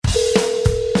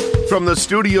From the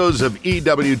studios of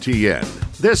EWTN,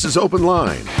 this is Open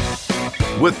Line.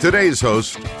 With today's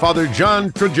host, Father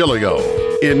John Trigilio.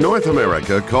 In North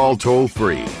America, call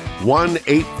toll-free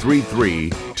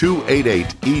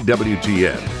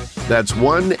 1-833-288-EWTN. That's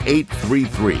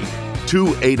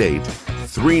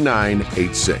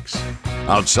 1-833-288-3986.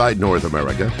 Outside North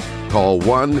America, call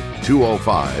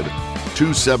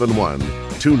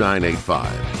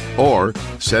 1-205-271-2985. Or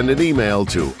send an email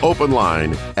to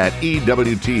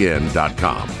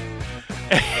openline@ewtn.com.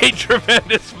 A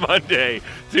tremendous Monday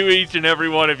to each and every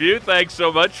one of you. Thanks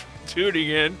so much for tuning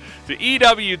in to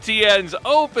EWTN's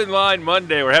Open Line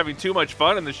Monday. We're having too much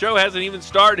fun, and the show hasn't even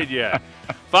started yet.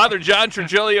 Father John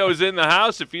Trigilio is in the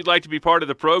house. If you'd like to be part of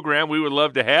the program, we would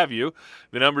love to have you.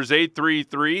 The number's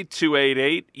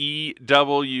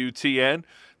 833-288-EWTN.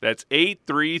 That's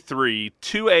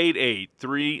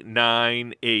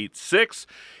 833-288-3986.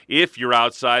 If you're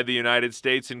outside the United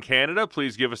States and Canada,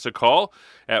 please give us a call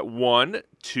at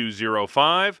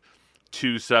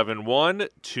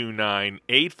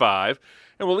 1-205-271-2985.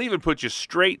 And we'll even put you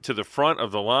straight to the front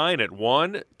of the line at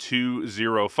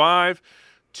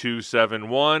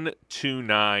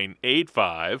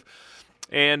 1-205-271-2985.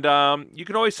 And you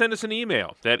can always send us an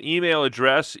email. That email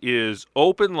address is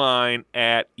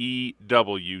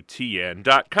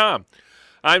openline@ewtn.com.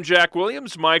 I'm Jack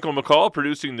Williams, Michael McCall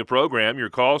producing the program. Your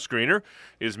call screener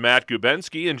is Matt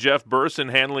Gubensky, and Jeff Burson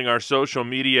handling our social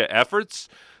media efforts.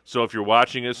 So if you're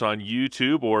watching us on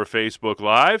YouTube or Facebook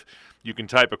Live, you can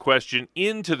type a question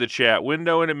into the chat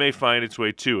window, and it may find its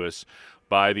way to us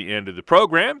by the end of the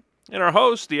program. And our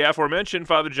host, the aforementioned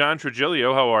Father John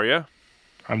Trigilio, how are you?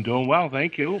 I'm doing well,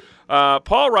 thank you.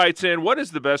 Paul writes in, what is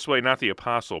the best way, not the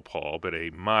Apostle Paul, but a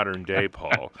modern-day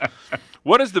Paul,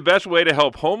 what is the best way to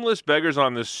help homeless beggars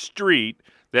on the street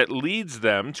that leads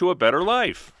them to a better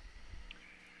life?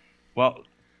 Well,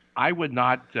 I would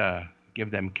not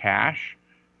give them cash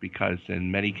because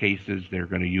in many cases they're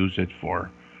going to use it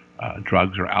for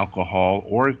drugs or alcohol,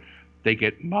 or they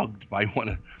get mugged by one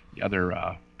of the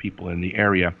other people in the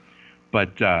area.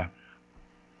 But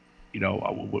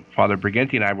Father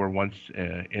Briganti and I were once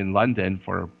in London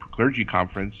for a clergy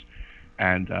conference,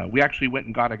 and we actually went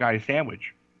and got a guy a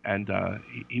sandwich, and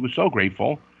he was so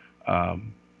grateful. It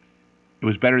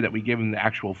was better that we give him the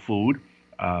actual food.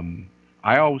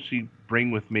 I always bring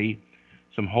with me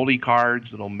some holy cards,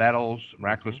 little medals,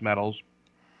 miraculous medals,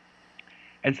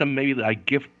 and some maybe like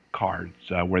gift cards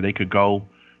where they could go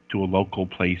to a local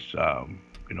place,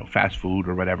 fast food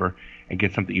or whatever, and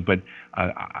get something to eat. But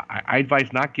I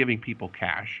advise not giving people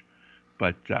cash.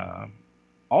 But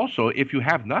also, if you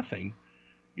have nothing,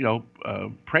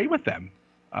 pray with them.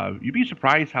 You'd be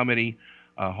surprised how many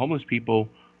homeless people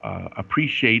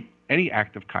appreciate any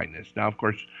act of kindness. Now, of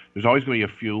course, there's always going to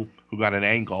be a few who got an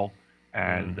angle,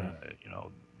 and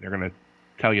they're going to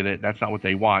tell you that that's not what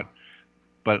they want.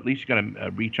 But at least you got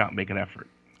to reach out and make an effort.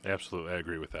 Absolutely, I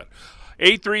agree with that.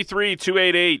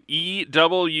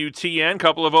 833-288-EWTN.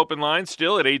 Couple of open lines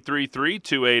still at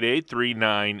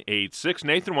 833-288-3986.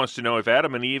 Nathan wants to know if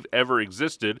Adam and Eve ever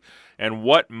existed, and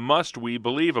what must we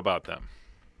believe about them?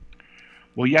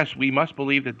 Well, yes, we must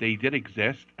believe that they did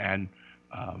exist, and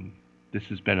this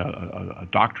has been a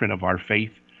doctrine of our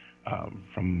faith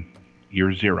from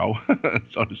year zero,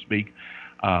 so to speak.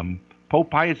 Pope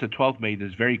Pius XII made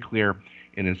this very clear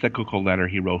in an encyclical letter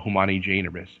he wrote, Humani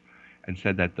Generis, and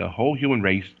said that the whole human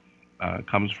race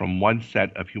comes from one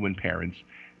set of human parents,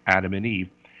 Adam and Eve.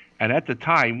 And at the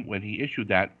time when he issued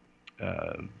that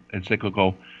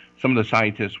encyclical, some of the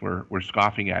scientists were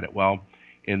scoffing at it. Well,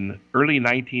 in the early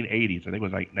 1980s, I think it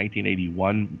was like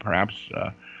 1981 perhaps,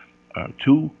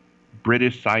 two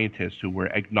British scientists who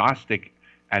were agnostic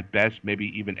at best, maybe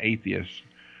even atheists,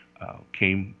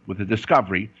 came with the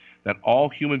discovery that all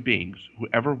human beings who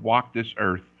ever walked this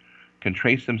earth can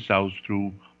trace themselves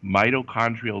through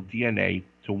mitochondrial DNA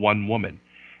to one woman.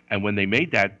 And when they made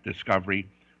that discovery,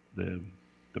 the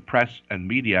press and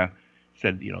media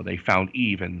said, they found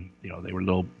Eve, and, they were a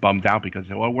little bummed out because,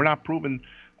 well, we're not proving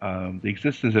the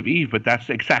existence of Eve, but that's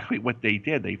exactly what they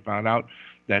did. They found out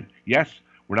that, yes,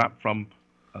 we're not from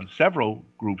several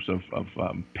groups of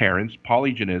parents,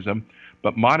 polygenism,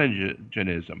 but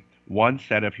monogenism, one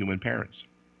set of human parents.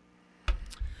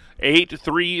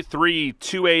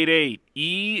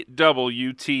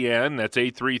 833-288-EWTN. That's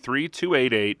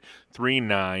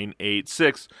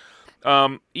 833-288-3986.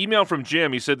 Email from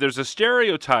Jim. He said, there's a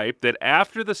stereotype that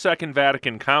after the Second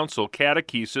Vatican Council,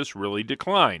 catechesis really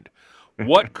declined.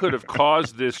 What could have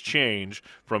caused this change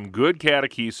from good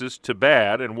catechesis to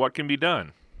bad, and what can be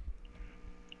done?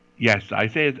 Yes, I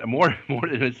say it's more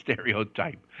than a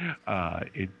stereotype.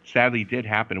 It sadly did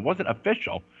happen. It wasn't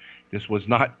official. This was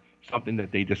not something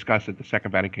that they discussed at the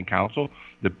Second Vatican Council.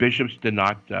 The bishops did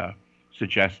not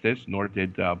suggest this, nor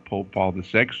did Pope Paul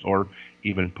VI or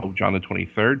even Pope John the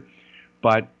 23rd.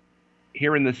 But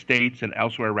here in the States and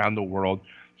elsewhere around the world,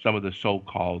 some of the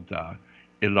so-called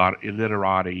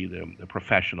illiterati, the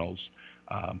professionals,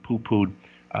 poo-pooed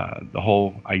the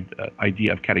whole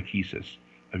idea of catechesis,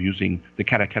 of using the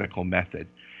catechetical method.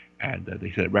 And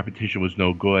they said repetition was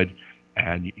no good,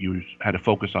 and you had to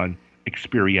focus on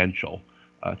experiential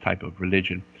type of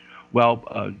religion.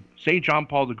 Well, St. John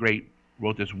Paul the Great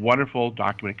wrote this wonderful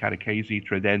document, Catechesi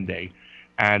Tradendae,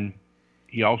 and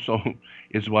he also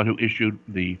is the one who issued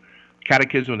the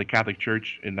Catechism of the Catholic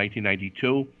Church in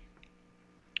 1992,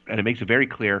 and it makes it very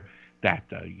clear that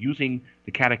using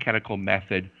the catechetical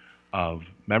method of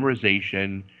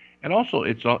memorization, and also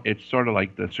it's sort of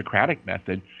like the Socratic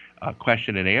method,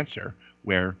 question and answer,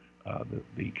 where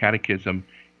the catechism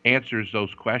answers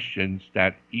those questions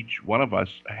that each one of us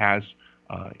has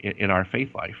in our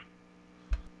faith life.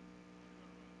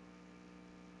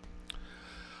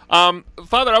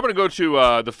 Father, I'm going to go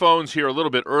to the phones here a little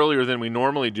bit earlier than we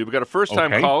normally do. We've got a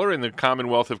first-time caller in the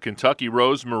Commonwealth of Kentucky,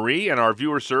 Rose Marie, and our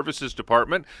Viewer Services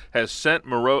Department has sent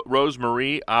Rose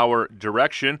Marie our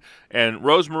direction. And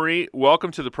Rose Marie,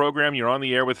 welcome to the program. You're on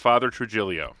the air with Father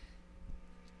Trigilio.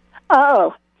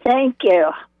 Oh, thank you.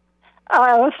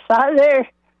 Father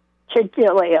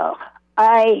Trigilio,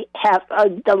 I have a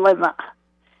dilemma.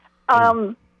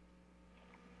 I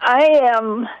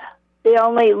am the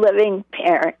only living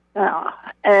parent now,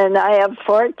 and I have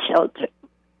 4 children.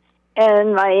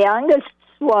 And my youngest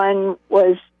one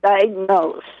was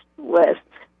diagnosed with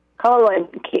colon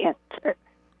cancer.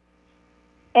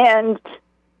 And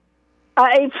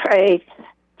I prayed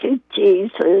to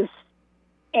Jesus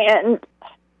and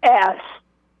asked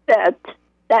that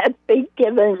be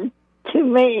given to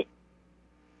me.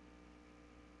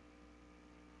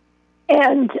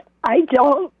 And I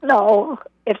don't know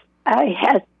if I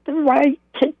had the right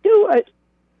to do it.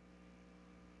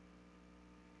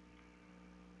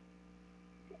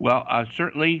 Well,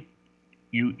 certainly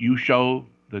you show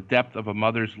the depth of a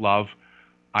mother's love.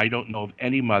 I don't know of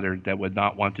any mother that would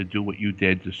not want to do what you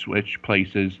did, to switch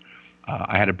places.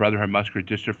 I had a brother who had muscular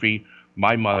dystrophy.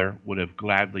 My mother would have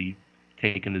gladly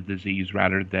taken the disease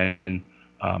rather than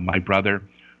my brother.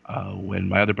 When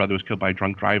my other brother was killed by a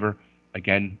drunk driver,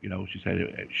 again, she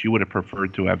said she would have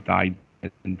preferred to have died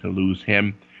and to lose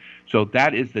him. So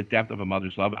that is the depth of a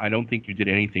mother's love. I don't think you did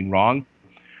anything wrong.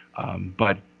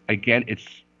 But again,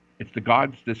 it's the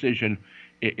God's decision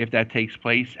if that takes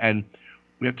place. And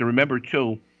we have to remember,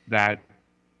 too, that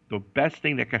the best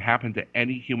thing that could happen to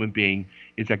any human being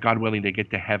is that, God willing, they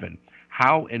get to heaven.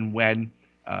 How and when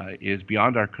is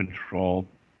beyond our control.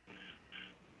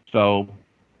 So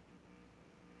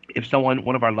if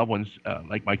one of our loved ones,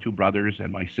 like my 2 brothers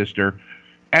and my sister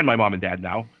and my mom and dad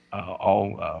now,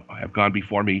 all have gone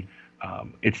before me,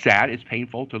 it's sad, it's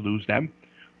painful to lose them,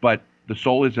 but the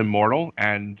soul is immortal,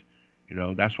 and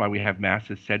that's why we have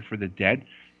masses said for the dead,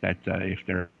 that if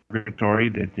they're purgatory,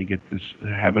 that they get this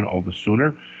heaven all the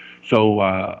sooner.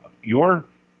 So your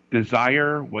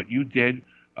desire, what you did,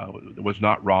 was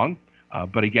not wrong.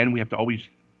 But again, we have to always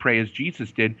pray as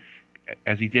Jesus did,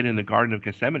 as he did in the Garden of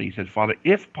Gethsemane. He said, Father,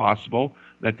 if possible,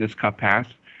 let this cup pass.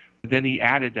 But then he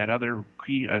added that other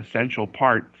key essential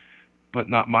part, but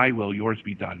not my will, yours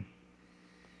be done.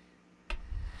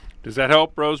 Does that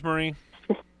help, Rosemary?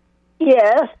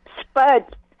 Yes,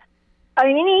 but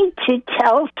I need to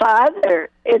tell Father,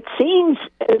 it seems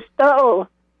as though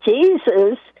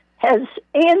Jesus has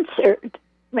answered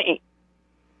me.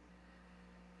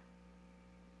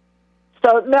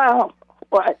 So now,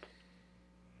 what?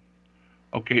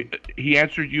 Okay, he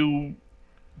answered you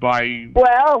by...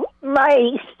 Well,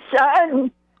 my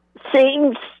son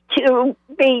seems to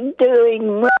be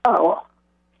doing well,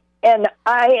 and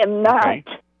I am not. Okay.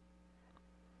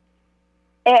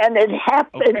 And it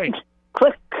happened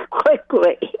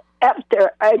quickly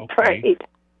after I prayed.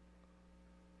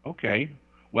 Okay.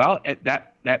 Well,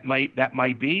 that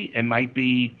might be, and might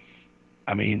be.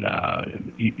 I mean,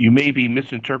 you may be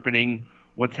misinterpreting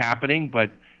what's happening, but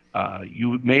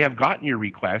you may have gotten your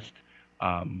request.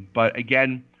 But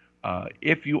again,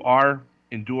 if you are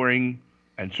enduring,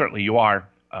 and certainly you are,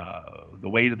 the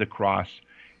way to the cross,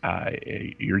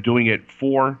 you're doing it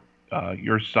for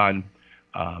your son.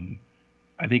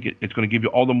 I think it's going to give you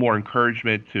all the more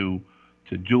encouragement to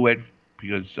do it,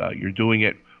 because you're doing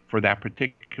it for that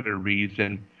particular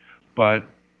reason. But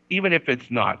even if it's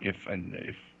not, if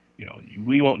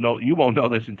we won't know, you won't know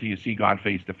this until you see God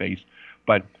face to face.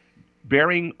 But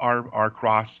bearing our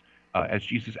cross, as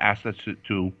Jesus asked us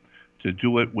to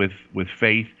do it with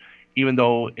faith, even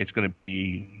though it's going to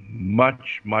be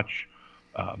much, much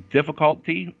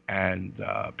difficulty and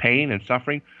pain and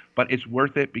suffering, but it's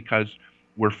worth it because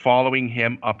we're following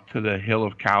him up to the hill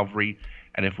of Calvary.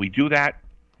 And if we do that,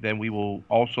 then we will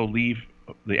also leave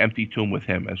the empty tomb with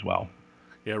him as well.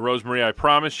 Yeah, Rosemarie, I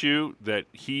promise you that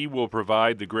he will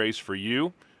provide the grace for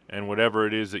you and whatever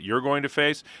it is that you're going to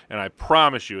face. And I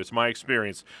promise you, it's my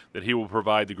experience, that he will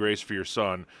provide the grace for your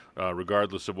son,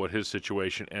 regardless of what his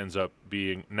situation ends up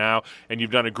being now. And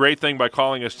you've done a great thing by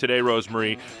calling us today,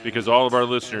 Rosemarie, because all of our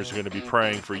listeners are going to be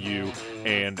praying for you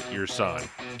and your son.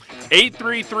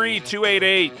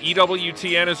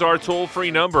 833-288-EWTN is our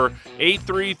toll-free number,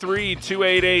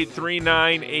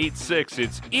 833-288-3986.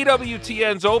 It's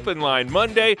EWTN's Open Line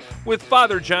Monday with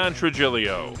Father John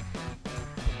Trigilio.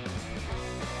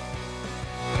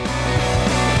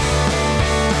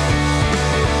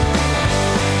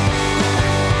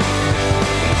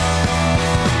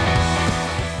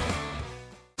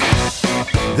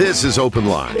 This is Open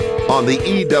Line on the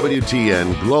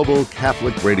EWTN Global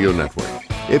Catholic Radio Network.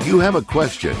 If you have a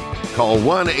question, call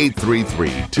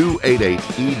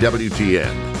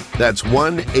 1-833-288-EWTN. That's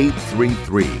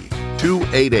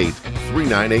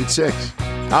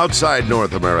 1-833-288-3986. Outside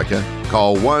North America,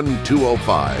 call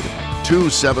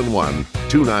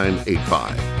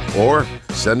 1-205-271-2985. Or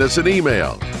send us an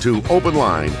email to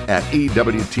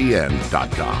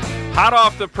openline@EWTN.com. Hot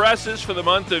off the presses for the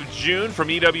month of June from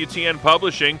EWTN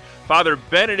Publishing, Father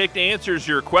Benedict Answers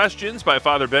Your Questions by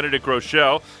Father Benedict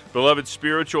Groeschel. Beloved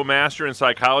spiritual master and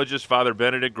psychologist Father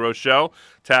Benedict Groeschel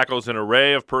tackles an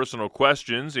array of personal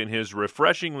questions in his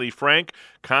refreshingly frank,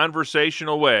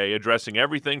 conversational way, addressing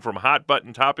everything from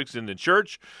hot-button topics in the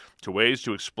church to ways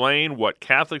to explain what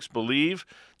Catholics believe,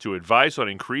 to advice on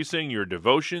increasing your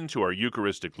devotion to our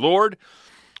Eucharistic Lord.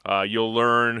 You'll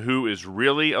learn who is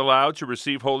really allowed to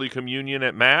receive Holy Communion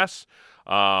at Mass,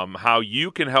 how you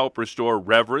can help restore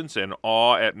reverence and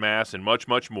awe at Mass, and much,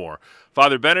 much more.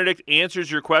 Father Benedict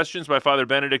Answers Your Questions by Father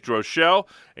Benedict Groeschel,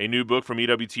 a new book from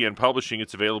EWTN Publishing.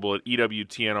 It's available at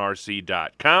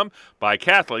EWTNRC.com. By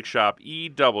Catholic, shop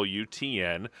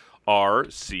EWTNRC.com.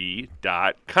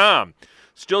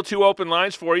 Still two open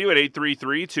lines for you at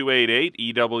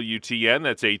 833-288-EWTN.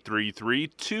 That's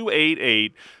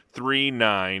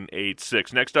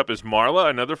 833-288-3986. Next up is Marla,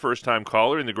 another first-time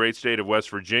caller in the great state of West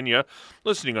Virginia,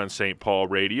 listening on St. Paul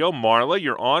Radio. Marla,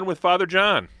 you're on with Father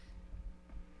John.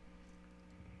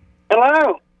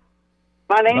 Hello.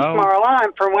 My name's Hello. Marla.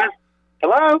 I'm from West.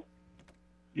 Hello?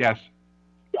 Yes.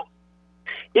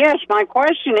 Yes, my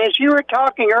question is, you were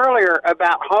talking earlier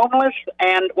about homeless,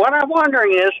 and what I'm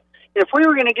wondering is, if we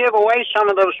were going to give away some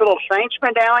of those little saints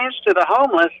medallions to the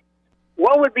homeless,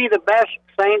 what would be the best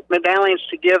saint medallions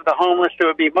to give the homeless that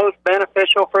would be most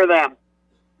beneficial for them?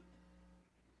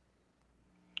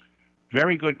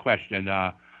 Very good question.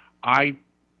 I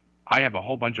have a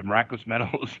whole bunch of miraculous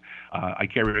medals. I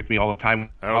carry with me all the time.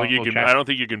 I don't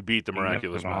think you can beat the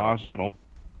miraculous medal. Hospital.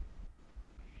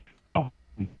 Oh.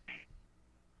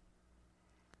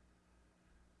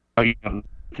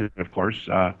 Of course,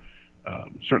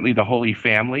 certainly the Holy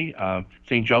Family.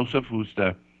 St. Joseph, who's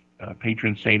the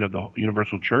patron saint of the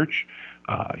Universal Church.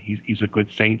 He's a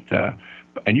good saint.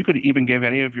 And you could even give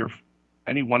any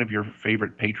one of your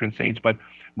favorite patron saints. But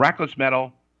miraculous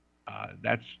medal,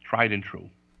 that's tried and true.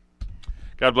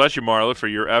 God bless you, Marla, for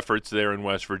your efforts there in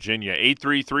West Virginia.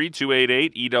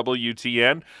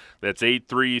 833-288-EWTN. That's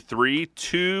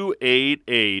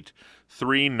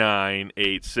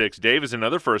 833-288-3986. Dave is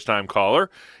another first-time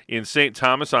caller in St.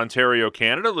 Thomas, Ontario,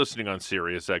 Canada, listening on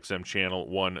Sirius XM Channel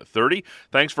 130.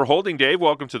 Thanks for holding, Dave.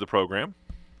 Welcome to the program.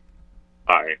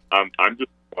 Hi. I'm just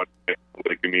wondering if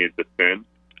polygamy is a sin.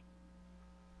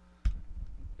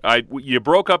 You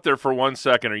broke up there for 1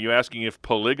 second. Are you asking if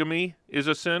polygamy is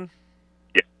a sin?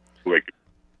 Polygamy.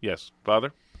 Yes.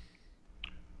 Father?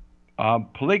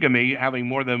 Polygamy, having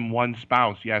more than one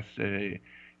spouse, yes, it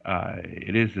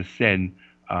is a sin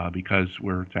because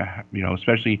we're to,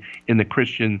 especially in the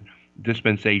Christian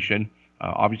dispensation.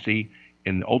 Obviously,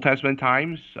 in the Old Testament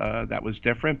times, that was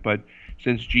different, but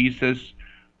since Jesus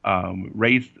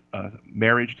raised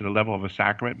marriage to the level of a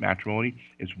sacrament, matrimony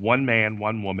is one man,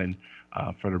 one woman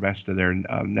for the rest of their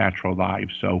natural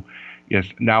lives. So, yes,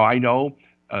 now I know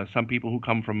some people who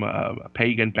come from a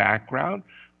pagan background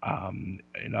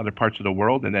in other parts of the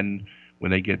world, and then when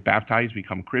they get baptized,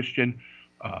 become Christian,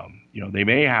 they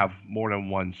may have more than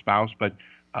one spouse, but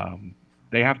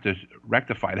they have to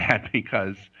rectify that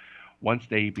because once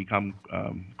they become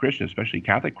Christian, especially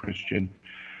Catholic Christian,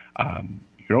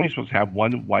 you're only supposed to have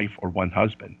one wife or one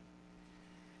husband.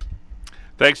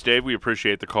 Thanks, Dave. We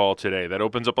appreciate the call today. That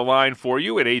opens up a line for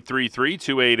you at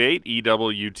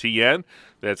 833-288-EWTN.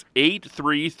 That's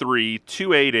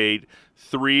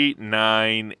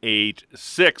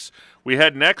 833-288-3986. We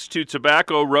head next to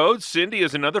Tobacco Road. Cindy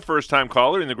is another first-time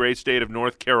caller in the great state of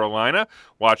North Carolina,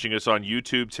 watching us on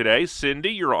YouTube today. Cindy,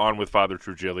 you're on with Father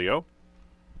Trigilio.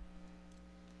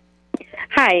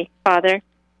 Hi, Father.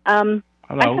 Hello.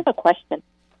 I have a question.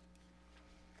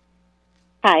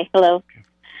 Hi, hello.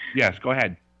 Yes, go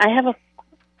ahead.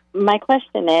 My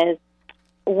question is,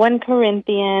 1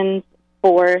 Corinthians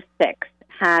 4:6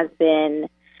 has been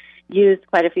used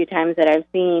quite a few times that I've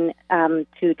seen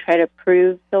to try to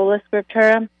prove sola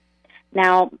scriptura.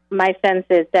 Now, my sense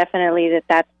is definitely that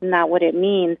that's not what it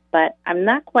means, but I'm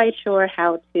not quite sure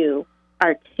how to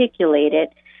articulate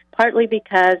it, partly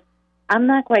because I'm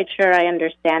not quite sure I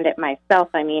understand it myself.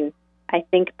 I mean, I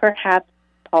think perhaps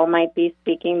Paul might be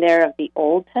speaking there of the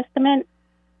Old Testament,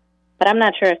 but I'm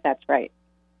not sure if that's right.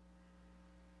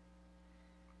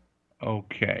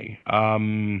 Okay.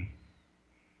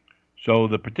 So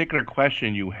the particular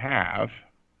question you have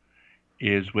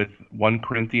is with 1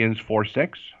 Corinthians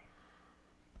 4:6?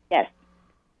 Yes.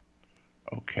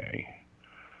 Okay.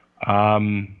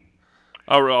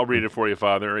 I'll read it for you,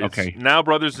 Father. It's, okay. Now,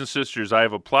 brothers and sisters, I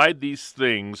have applied these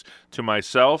things to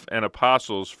myself and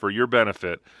apostles for your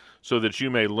benefit, so that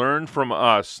you may learn from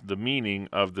us the meaning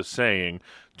of the saying,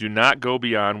 do not go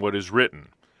beyond what is written.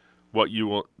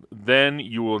 Then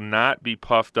you will not be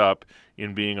puffed up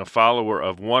in being a follower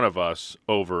of one of us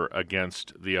over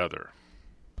against the other.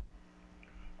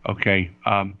 Okay.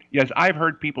 Yes, I've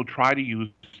heard people try to use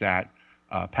that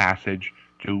passage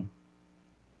to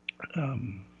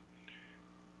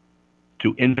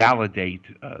invalidate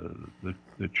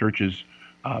the church's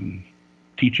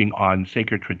teaching on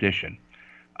sacred tradition.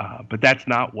 But that's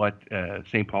not what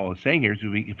St. Paul is saying here,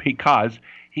 because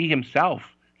he himself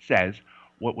says,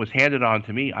 what was handed on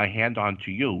to me, I hand on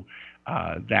to you.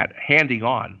 That handing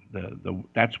on,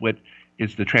 that's what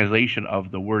is the translation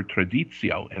of the word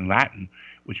traditio in Latin,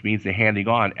 which means the handing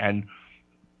on. And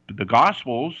the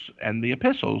Gospels and the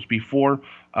epistles, before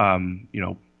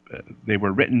they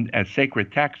were written as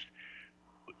sacred text,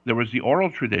 there was the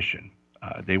oral tradition.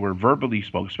 They were verbally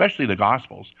spoken, especially the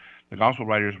Gospels. The Gospel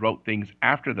writers wrote things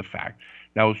after the fact.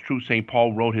 Now, it's true St.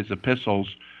 Paul wrote his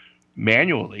epistles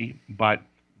manually, but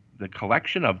the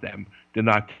collection of them did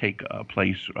not take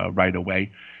place right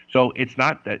away. So it's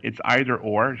not that it's either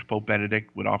or, as Pope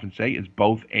Benedict would often say, it's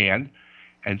both and.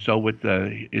 And so with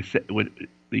the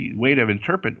way to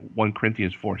interpret 1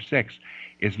 Corinthians 4:6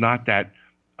 is not that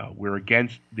we're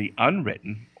against the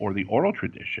unwritten or the oral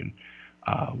tradition.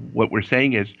 What we're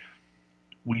saying is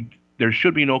there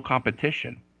should be no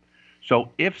competition.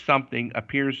 So if something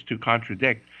appears to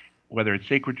contradict, whether it's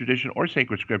sacred tradition or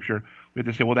sacred scripture, we have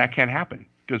to say, well, that can't happen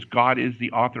because God is the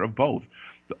author of both.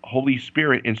 The Holy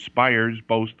Spirit inspires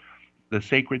both the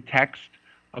sacred text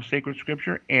of sacred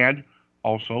scripture and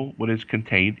also what is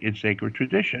contained in sacred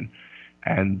tradition.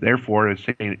 And therefore, as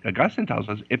St. Augustine tells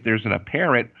us, if there's an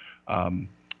apparent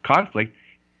conflict,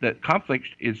 the conflict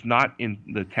is not in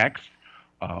the text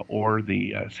or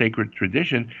the sacred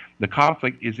tradition. The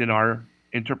conflict is in our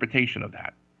interpretation of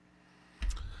that.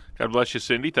 God bless you,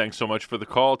 Cindy. Thanks so much for the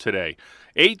call today.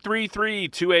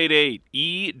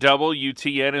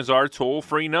 833-288-EWTN is our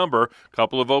toll-free number. A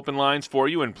couple of open lines for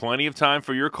you and plenty of time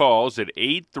for your calls at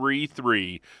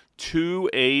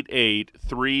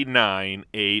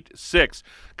 833-288-3986.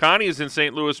 Connie is in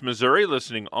St. Louis, Missouri,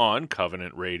 listening on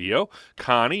Covenant Radio.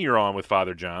 Connie, you're on with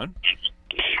Father John.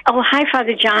 Oh, hi,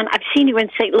 Father John. I've seen you in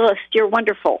St. Louis. You're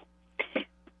wonderful.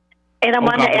 And I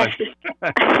wanted to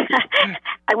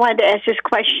ask this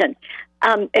question.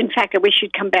 In fact, we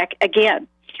should come back again.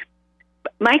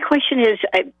 My question is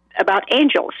about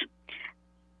angels.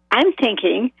 I'm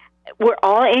thinking, were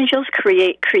all angels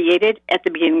created at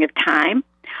the beginning of time?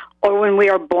 Or when we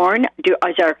are born,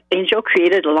 is our angel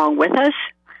created along with us?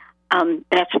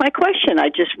 That's my question. I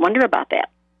just wonder about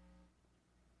that.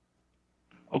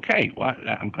 Okay, well,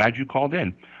 I'm glad you called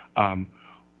in.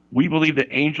 We believe that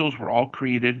angels were all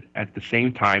created at the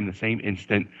same time, the same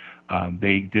instant.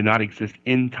 They do not exist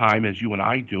in time as you and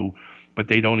I do, but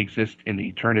they don't exist in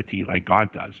eternity like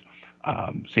God does.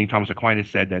 St. Thomas Aquinas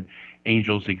said that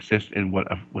angels exist in what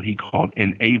he called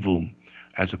in aevum,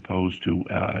 as opposed to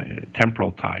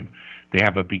temporal time. They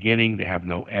have a beginning, they have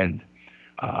no end.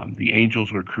 The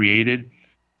angels were created.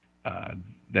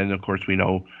 Then, of course, we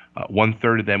know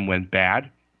 1/3 of them went bad,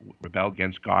 rebelled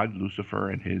against God, Lucifer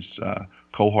and his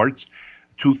cohorts.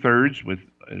 2/3 with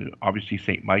obviously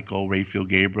St. Michael, Raphael,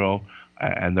 Gabriel,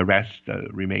 and the rest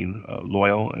remain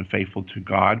loyal and faithful to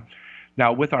God.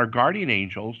 Now, with our guardian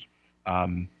angels,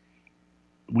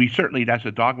 We certainly, that's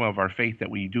a dogma of our faith that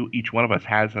we do. Each one of us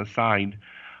has assigned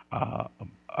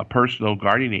a personal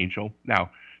guardian angel.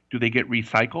 Now, do they get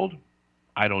recycled?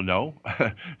 I don't know.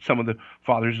 Some of the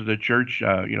fathers of the church,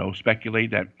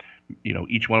 speculate that,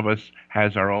 each one of us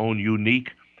has our own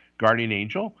unique guardian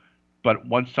angel. But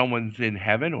once someone's in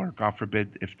heaven, or God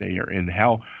forbid, if they are in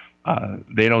hell,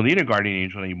 they don't need a guardian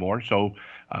angel anymore. So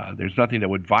there's nothing that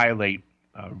would violate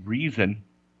reason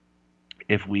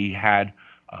if we had,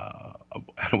 I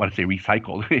don't want to say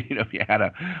recycled, if you had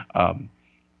a,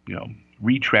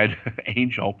 retread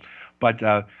angel. But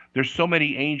there's so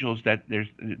many angels that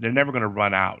they're never going to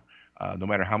run out, no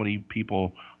matter how many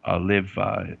people live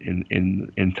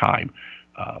in time.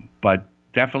 But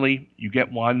definitely, you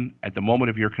get one at the moment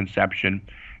of your conception,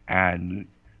 and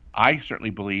I certainly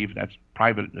believe that's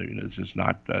private. This is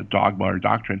not dogma or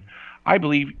doctrine. I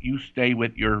believe you stay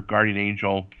with your guardian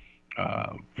angel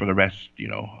for the rest,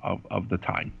 of the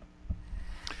time.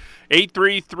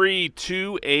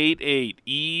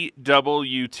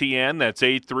 833-288-EWTN. That's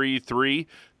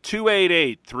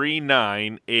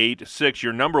 833-288-3986.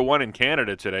 You're number one in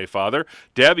Canada today, Father.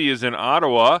 Debbie is in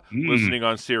Ottawa, listening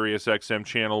on Sirius XM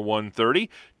Channel 130.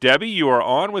 Debbie, you are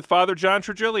on with Father John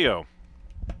Trigilio.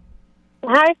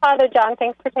 Hi, Father John.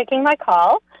 Thanks for taking my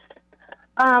call.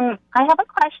 I have a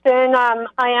question.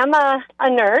 I am a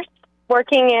nurse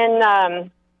working in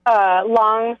a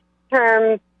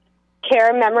long-term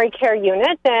care, memory care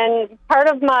unit, and part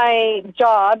of my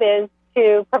job is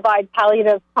to provide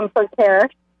palliative comfort care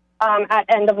at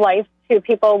end of life to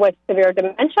people with severe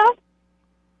dementia.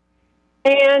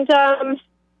 And,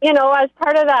 as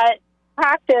part of that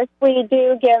practice, we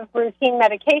do give routine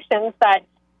medications that,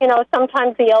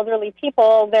 sometimes the elderly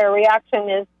people, their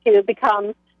reaction is to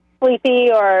become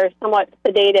sleepy or somewhat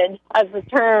sedated as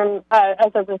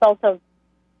a result of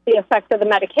the effect of the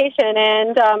medication.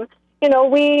 And,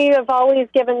 we have always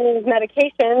given these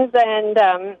medications and,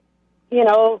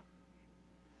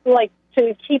 like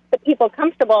to keep the people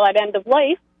comfortable at end of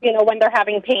life, when they're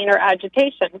having pain or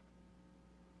agitation.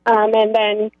 And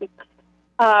then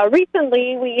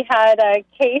recently we had a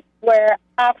case where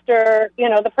after,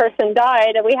 the person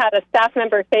died, we had a staff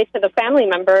member say to the family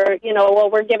member,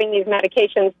 we're giving these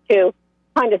medications to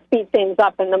kind of speed things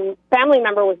up. And the family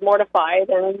member was mortified,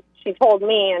 and she told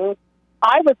me, and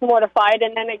I was mortified,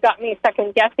 and then it got me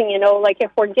second guessing,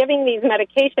 if we're giving these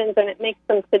medications and it makes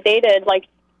them sedated,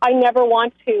 I never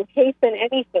want to hasten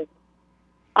anything.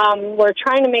 We're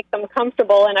trying to make them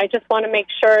comfortable, and I just want to make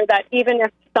sure that even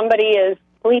if somebody is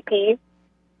sleepy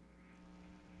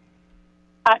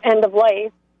at end of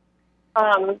life,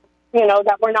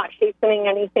 that we're not hastening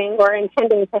anything or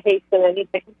intending to hasten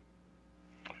anything.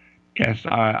 Yes,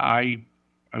 I'm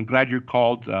glad you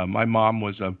called. My mom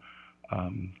was a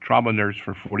trauma nurse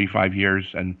for 45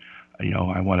 years, and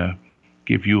I want to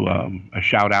give you a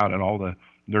shout out and all the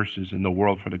nurses in the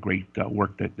world for the great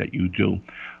work that you do.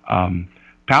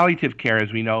 Palliative care,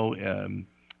 as we know,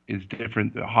 is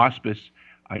different. The hospice,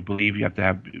 I believe you have to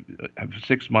have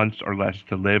 6 months or less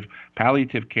to live.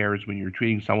 Palliative care is when you're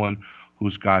treating someone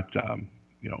who's got a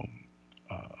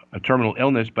terminal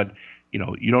illness, but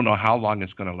you don't know how long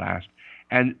it's going to last.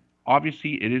 And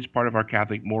obviously, it is part of our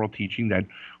Catholic moral teaching that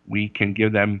we can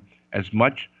give them as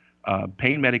much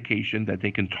pain medication that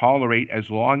they can tolerate as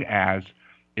long as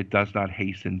it does not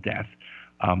hasten death.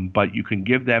 But you can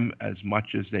give them as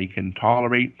much as they can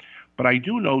tolerate. But I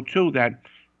do know, too, that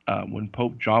when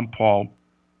Pope John Paul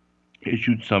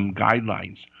issued some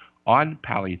guidelines on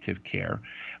palliative care,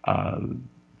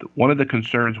 one of the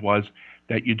concerns was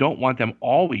that you don't want them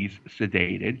always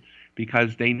sedated,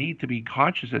 because they need to be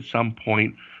conscious at some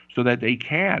point so that they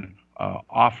can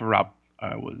offer up,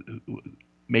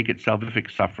 make it salvific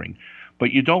suffering.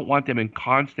 But you don't want them in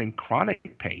constant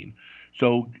chronic pain.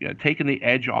 So taking the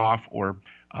edge off, or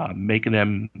making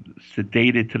them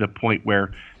sedated to the point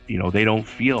where, they don't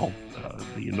feel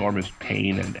the enormous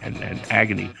pain and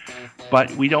agony.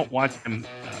 But we don't want them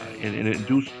in an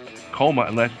induced coma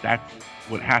unless that's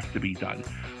what has to be done.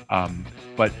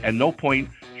 But at no point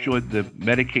should the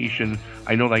medication,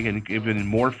 I know like given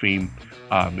morphine,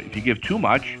 if you give too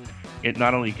much, it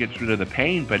not only gets rid of the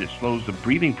pain, but it slows the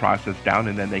breathing process down,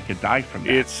 and then they could die from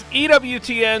that. It's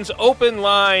EWTN's Open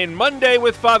Line, Monday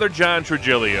with Father John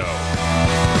Trigilio.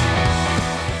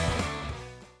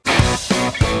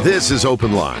 This is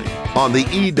Open Line on the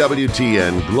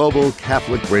EWTN Global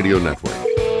Catholic Radio Network.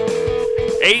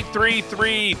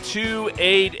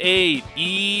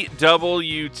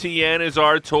 833-288-EWTN is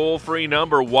our toll-free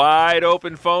number. Wide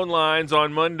open phone lines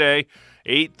on Monday,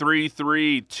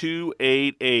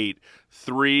 833-288-3986.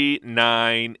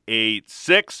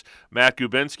 3986. Matt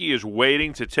Gubensky is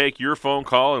waiting to take your phone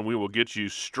call, and we will get you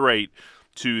straight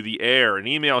to the air. An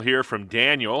email here from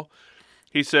Daniel.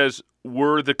 He says,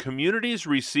 were the communities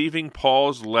receiving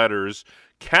Paul's letters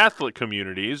Catholic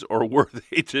communities, or were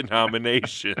they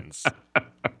denominations?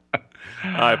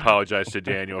 I apologize to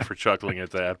Daniel for chuckling at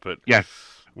that, but yes,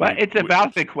 well, it's a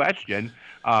valid question.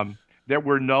 There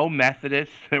were no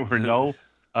Methodists, there were no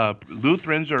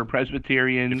Lutherans or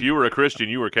Presbyterians. If you were a Christian,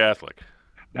 you were Catholic.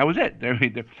 That was it. There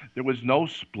was no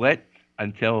split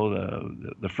until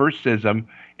the first schism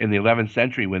in the 11th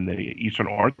century, when the Eastern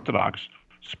Orthodox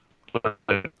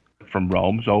split from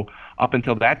Rome. So up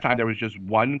until that time, there was just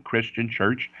one Christian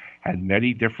church, had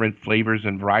many different flavors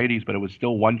and varieties, but it was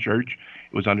still one church.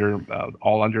 It was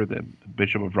all under the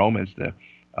Bishop of Rome as the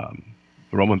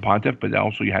Roman Pontiff, but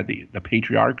also you had the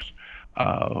patriarchs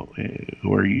who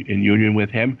were in union with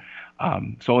him.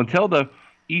 So until the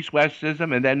East-West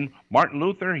schism, and then Martin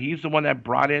Luther, he's the one that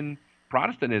brought in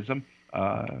Protestantism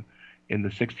in the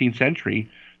 16th century.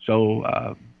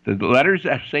 So the letters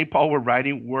that St. Paul were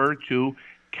writing were to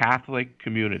Catholic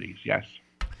communities, yes.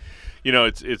 You know,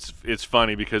 it's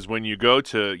funny because when you go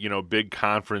to, big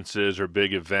conferences or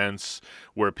big events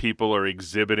where people are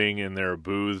exhibiting in their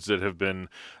booths that have been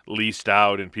leased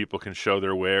out and people can show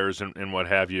their wares and what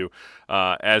have you,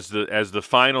 as the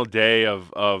final day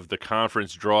of the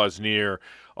conference draws near,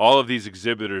 all of these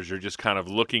exhibitors are just kind of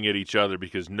looking at each other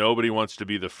because nobody wants to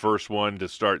be the first one to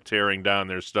start tearing down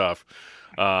their stuff.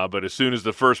 But as soon as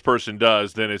the first person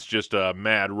does, then it's just a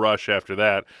mad rush after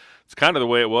that. It's kind of the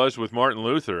way it was with Martin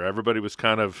Luther. Everybody was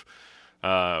kind of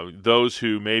those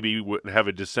who maybe would have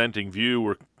a dissenting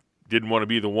view didn't want to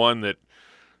be the one that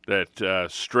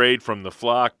strayed from the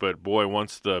flock. But boy,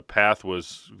 once the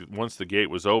gate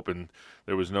was open,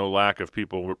 there was no lack of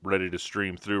people ready to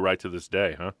stream through right to this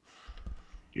day, huh?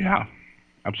 Yeah,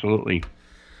 absolutely.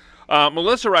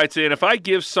 Melissa writes in, if I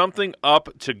give something up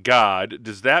to God,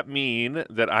 does that mean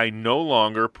that I no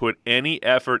longer put any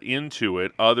effort into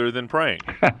it other than praying?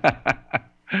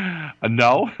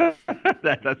 No.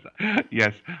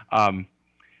 Yes.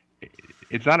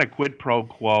 It's not a quid pro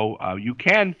quo. You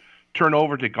can turn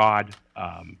over to God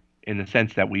in the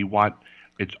sense that we want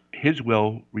it's His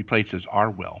will replaces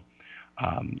our will.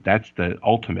 That's the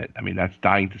ultimate. I mean, that's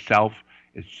dying to self.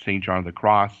 It's St. John of the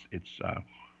Cross. It's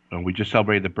we just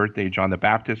celebrated the birthday of John the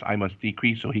Baptist. I must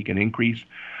decrease so he can increase.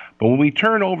 But when we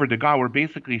turn over to God, we're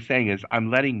basically saying is, I'm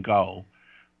letting go.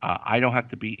 I don't have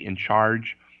to be in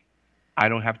charge. I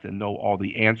don't have to know all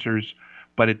the answers.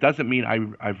 But it doesn't mean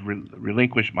I've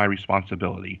relinquished my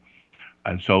responsibility.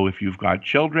 And so if you've got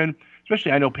children,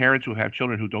 especially I know parents who have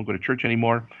children who don't go to church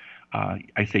anymore,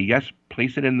 I say, yes,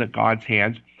 place it in God's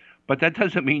hands. But that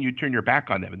doesn't mean you turn your back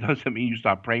on them. It doesn't mean you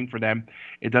stop praying for them.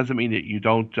 It doesn't mean that you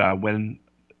don't, when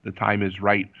the time is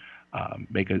right,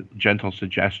 make a gentle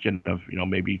suggestion of,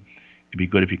 maybe it'd be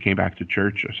good if you came back to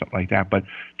church or something like that. But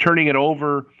turning it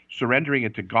over, surrendering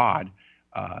it to God,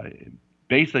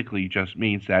 basically just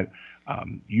means that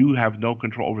you have no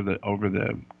control over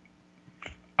the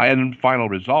end final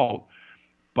result,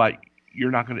 but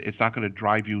it's not going to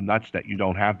drive you nuts that you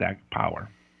don't have that power.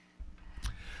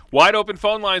 Wide open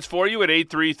phone lines for you at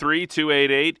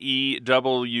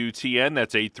 833-288-EWTN.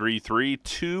 That's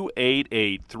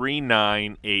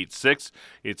 833-288-3986.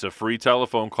 It's a free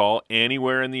telephone call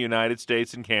anywhere in the United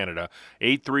States and Canada.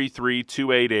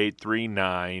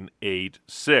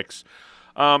 833-288-3986.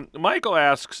 Michael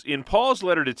asks, in Paul's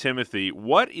letter to Timothy,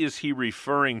 what is he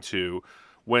referring to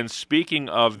when speaking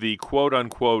of the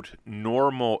quote-unquote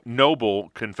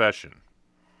noble confession?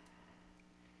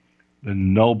 The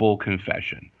noble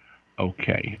confession.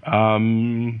 Okay.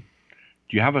 Do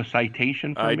you have a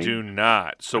citation for me? I do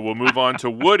not. So we'll move on to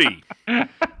Woody,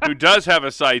 who does have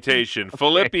a citation. Okay.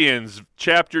 Philippians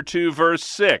chapter 2, verse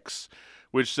 6,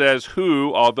 which says,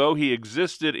 who, although he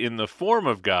existed in the form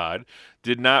of God,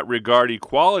 did not regard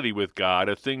equality with God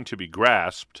a thing to be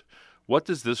grasped. What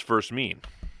does this verse mean?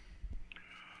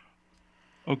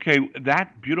 Okay,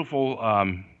 that beautiful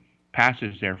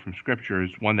passage there from Scripture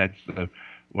is one that's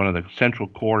one of the central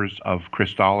cores of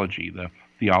Christology, the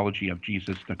theology of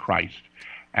Jesus the Christ.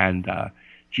 And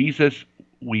Jesus,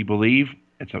 we believe,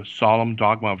 it's a solemn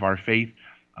dogma of our faith.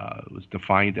 It was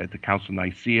defined at the Council of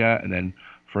Nicaea and then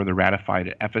further ratified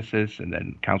at Ephesus and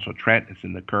then Council of Trent. It's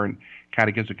in the current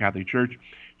Catechism of the Catholic Church.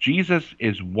 Jesus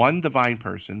is one divine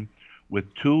person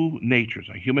with two natures,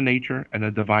 a human nature and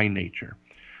a divine nature.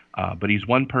 But he's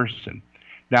one person.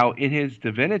 Now, in his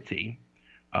divinity,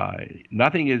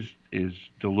 nothing is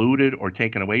diluted or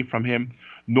taken away from him,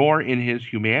 nor in his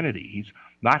humanity. He's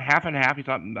not half and half. He's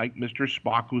not like Mr.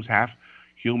 Spock, who's half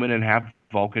human and half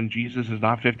Vulcan. Jesus is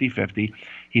not 50-50.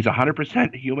 He's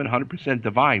 100% human, 100%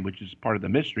 divine, which is part of the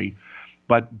mystery.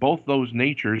 But both those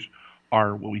natures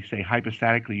are what we say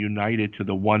hypostatically united to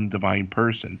the one divine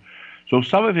person. So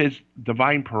some of his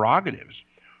divine prerogatives,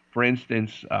 for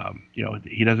instance,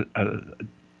 he doesn't.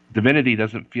 Divinity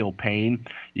doesn't feel pain.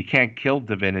 You can't kill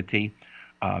divinity.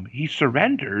 He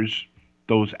surrenders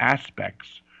those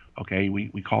aspects. Okay,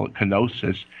 we call it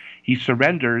kenosis. He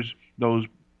surrenders those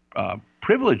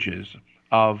privileges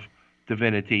of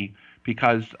divinity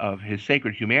because of his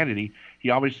sacred humanity. He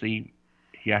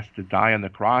has to die on the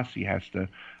cross. He has to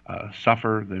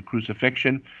suffer the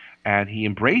crucifixion, and he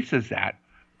embraces that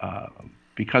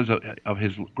because of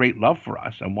his great love for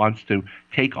us, and wants to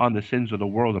take on the sins of the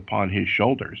world upon his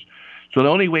shoulders. So the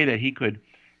only way that he could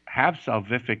have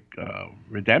salvific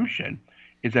redemption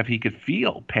is if he could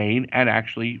feel pain and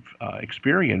actually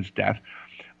experience death.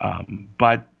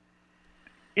 But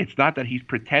it's not that he's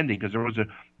pretending, because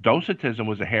Docetism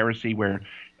was a heresy where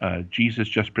Jesus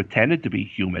just pretended to be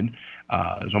human.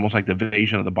 It's almost like the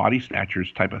invasion of the body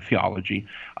snatchers type of theology.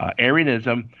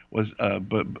 Arianism was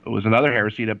another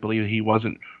heresy that believed he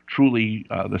wasn't truly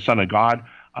the Son of God.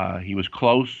 He was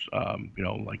close,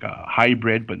 like a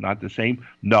hybrid, but not the same.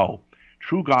 No,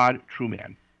 true God, true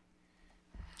man.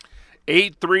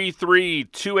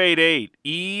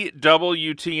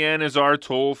 833-288-EWTN is our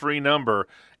toll-free number.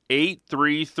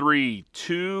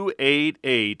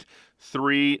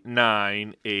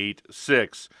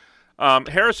 833-288-3986.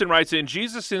 Harrison writes in,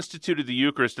 Jesus instituted the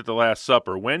Eucharist at the Last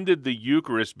Supper. When did the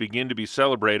Eucharist begin to be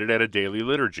celebrated at a daily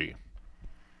liturgy?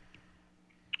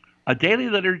 A daily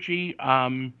liturgy,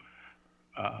 I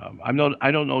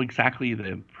don't know exactly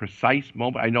the precise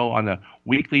moment. I know on a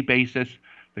weekly basis,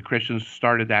 the Christians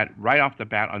started that right off the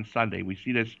bat on Sunday. We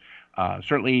see this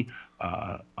certainly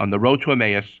on the road to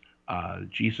Emmaus.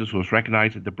 Jesus was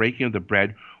recognized at the breaking of the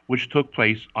bread, which took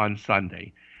place on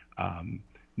Sunday.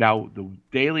 Now, the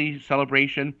daily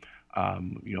celebration,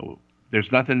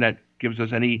 there's nothing that gives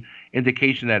us any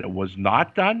indication that it was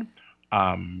not done.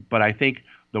 But I think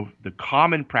the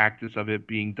common practice of it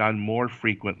being done more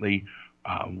frequently,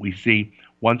 we see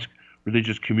once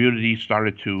religious communities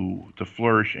started to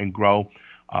flourish and grow.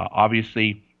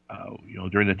 Obviously,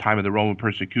 during the time of the Roman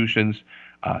persecutions,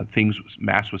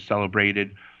 Mass was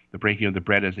celebrated. The breaking of the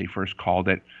bread, as they first called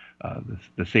it,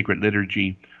 the sacred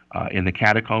liturgy in the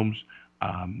catacombs.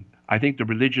 I think the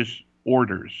religious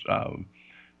orders,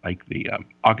 like the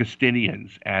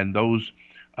Augustinians and those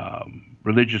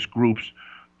religious groups,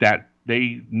 that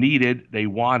they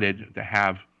wanted to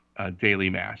have a daily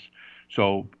Mass.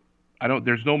 So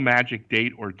there's no magic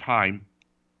date or time,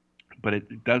 but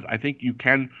it does. I think you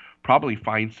can probably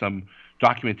find some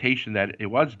documentation that it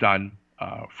was done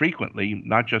frequently,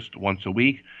 not just once a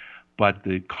week, but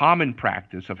the common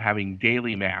practice of having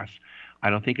daily Mass, I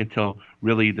don't think until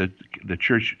really the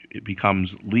church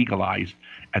becomes legalized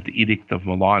at the Edict of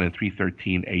Milan in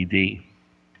 313 A.D.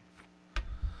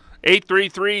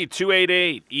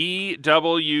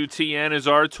 833-288-EWTN is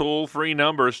our toll-free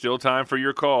number. Still time for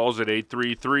your calls at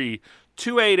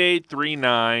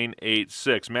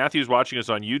 833-288-3986. Matthew's watching us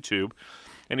on YouTube,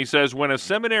 and he says, when a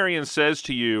seminarian says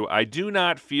to you, I do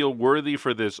not feel worthy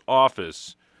for this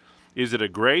office, is it a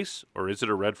grace or is it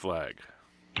a red flag?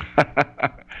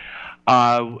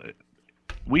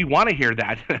 We want to hear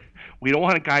that. We don't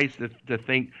want guys to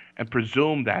think and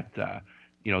presume that,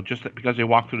 just because they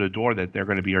walk through the door that they're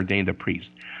going to be ordained a priest.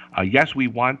 Yes, we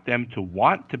want them to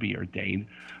want to be ordained,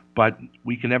 but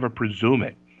we can never presume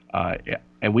it.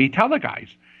 And we tell the guys,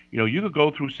 you could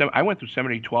go through, I went through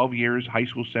seminary 12 years, high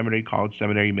school seminary, college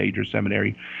seminary, major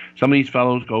seminary. Some of these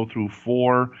fellows go through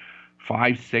 4,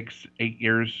 5, 6, 8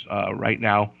 years right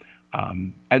now.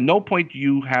 At no point do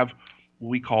you have what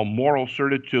we call moral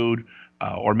certitude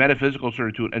or metaphysical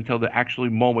certitude until the actual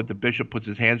moment the bishop puts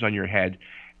his hands on your head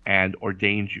and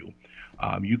ordains you.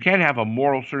 You can have a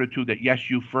moral certitude that, yes,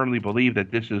 you firmly believe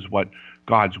that this is what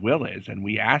God's will is, and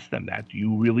we ask them that. Do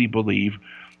you really believe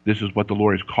this is what the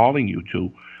Lord is calling you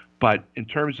to? But in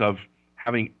terms of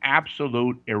having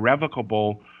absolute,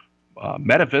 irrevocable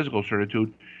metaphysical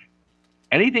certitude,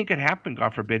 anything can happen,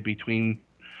 God forbid, between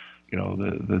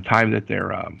the time that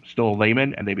they're still a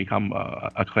layman and they become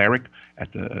a cleric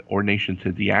at the ordination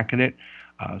to diaconate.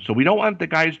 So we don't want the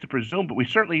guys to presume, but we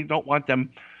certainly don't want them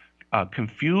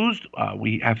confused.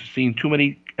 We have seen too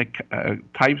many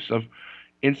types of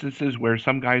instances where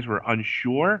some guys were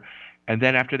unsure, and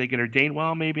then after they get ordained,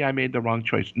 well, maybe I made the wrong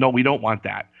choice. No, we don't want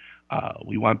that.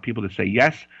 We want people to say,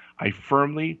 yes, I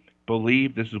firmly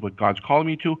believe this is what God's calling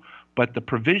me to, but the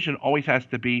provision always has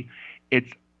to be,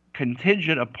 it's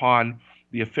contingent upon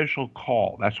the official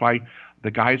call. That's why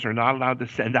the guys are not allowed to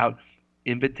send out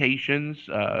invitations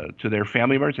to their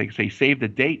family members. They can say save the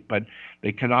date, but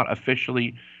they cannot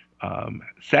officially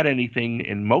set anything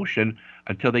in motion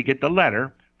until they get the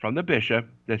letter from the bishop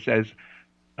that says,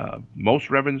 Most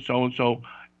Reverend so-and-so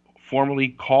formally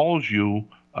calls you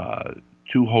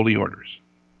to holy orders.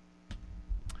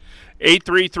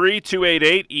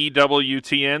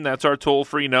 833-288-EWTN. That's our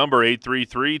toll-free number,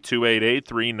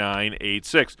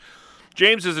 833-288-3986.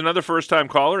 James is another first-time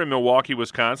caller in Milwaukee,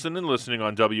 Wisconsin, and listening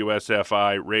on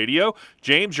WSFI Radio.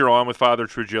 James, you're on with Father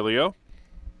Trigilio.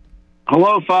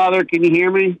 Hello, Father. Can you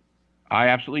hear me? I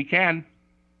absolutely can.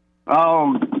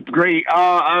 Oh, great.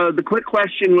 The quick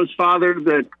question was, Father,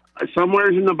 that somewhere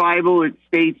in the Bible it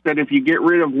states that if you get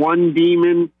rid of one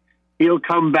demon, he'll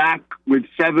come back with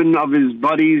 7 of his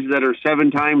buddies that are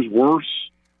 7 times worse.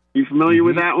 You familiar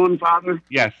with that one, Father?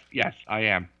 Yes, I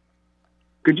am.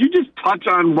 Could you just touch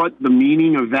on what the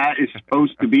meaning of that is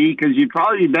supposed to be? Because you'd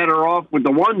probably be better off with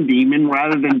the one demon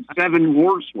rather than 7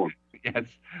 worse ones.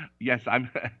 Yes,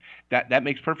 that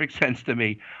makes perfect sense to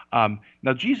me.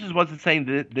 Now, Jesus wasn't saying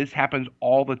that this happens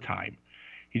all the time.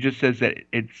 He just says that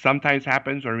it sometimes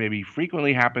happens or maybe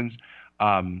frequently happens,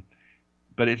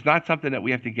 but it's not something that we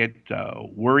have to get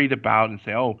worried about and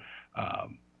say,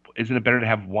 isn't it better to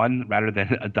have one rather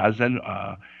than a dozen?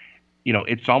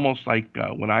 It's almost like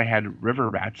when I had river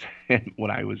rats when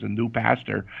I was a new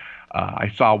pastor.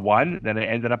 I saw one, then it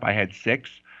ended up I had 6.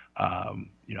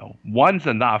 One's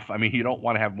enough. I mean, you don't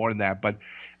want to have more than that. But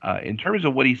in terms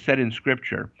of what he said in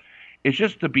Scripture, it's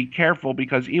just to be careful,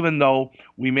 because even though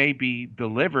we may be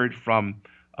delivered from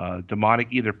demonic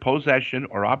either possession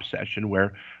or obsession,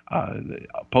 where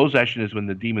possession is when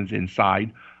the demon's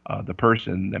inside the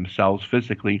person themselves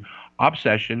physically.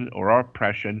 Obsession or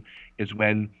oppression is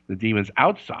when the demon's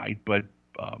outside, but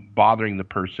bothering the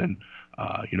person,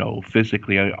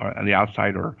 physically on the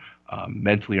outside or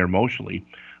mentally or emotionally.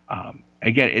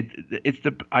 Again, it's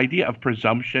the idea of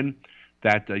presumption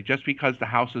that just because the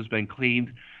house has been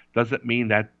cleaned doesn't mean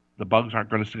that the bugs aren't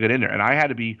going to get in there. And I had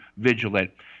to be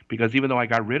vigilant, because even though I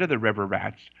got rid of the river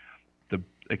rats, the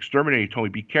exterminator told me,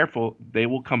 be careful, they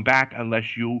will come back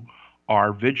unless you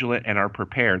are vigilant and are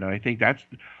prepared. And I think that's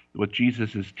what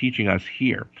Jesus is teaching us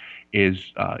here,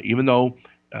 is even though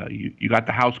you got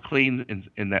the house clean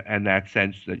in that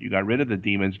sense, that you got rid of the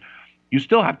demons, you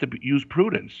still have to use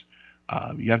prudence.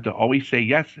 You have to always say,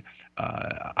 yes,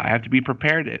 I have to be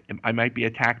prepared. I might be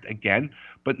attacked again,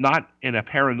 but not in a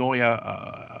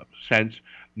paranoia sense,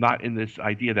 not in this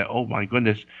idea that, oh my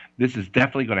goodness, this is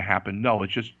definitely going to happen. No,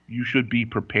 it's just you should be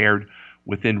prepared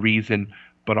within reason,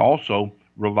 but also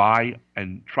rely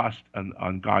and trust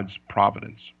on God's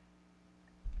providence.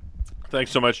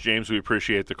 Thanks so much, James. We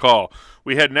appreciate the call.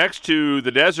 We head next to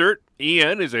the desert.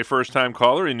 Ian is a first-time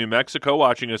caller in New Mexico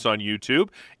watching us on YouTube.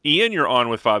 Ian, you're on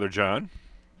with Father John.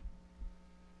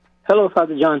 Hello,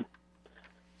 Father John.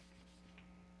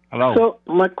 Hello. So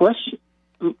my question,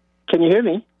 can you hear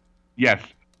me? Yes.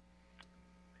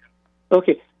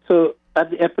 Okay, so at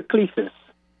the epiclesis,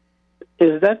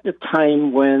 is that the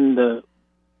time when the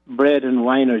bread and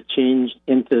wine are changed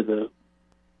into the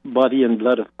body and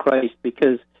blood of Christ?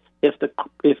 Because if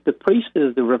the priest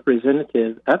is the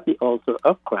representative at the altar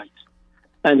of Christ,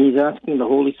 and he's asking the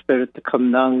Holy Spirit to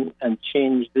come down and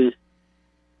change these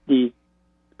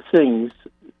things,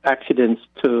 accidents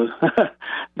to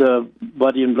the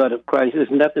body and blood of Christ,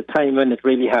 isn't that the time when it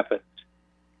really happens?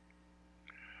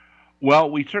 Well,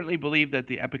 we certainly believe that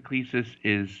the epiclesis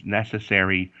is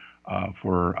necessary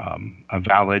for a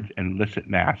valid and licit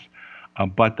Mass.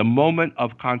 But the moment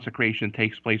of consecration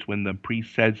takes place when the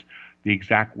priest says the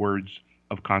exact words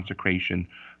of consecration,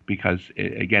 because,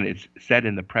 again, it's said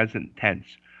in the present tense.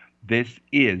 This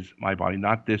is my body,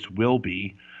 not this will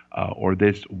be or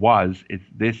this was. It's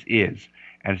this is.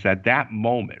 And it's at that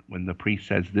moment when the priest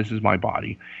says, this is my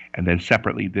body, and then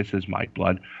separately, this is my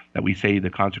blood, that we say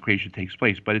the consecration takes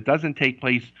place. But it doesn't take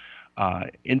place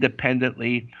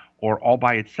independently or all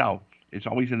by itself. It's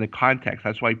always in the context.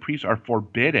 That's why priests are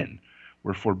forbidden.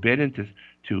 We're forbidden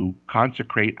to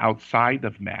consecrate outside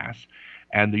of Mass,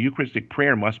 and the Eucharistic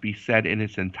prayer must be said in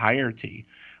its entirety.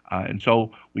 And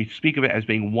so we speak of it as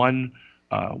being one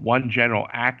general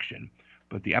action.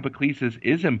 But the epiclesis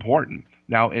is important.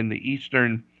 Now, in the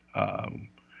Eastern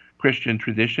Christian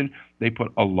tradition, they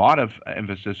put a lot of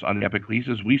emphasis on the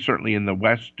epiclesis. We certainly in the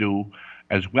West do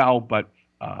as well, but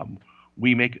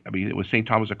it was St.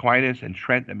 Thomas Aquinas and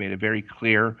Trent that made it very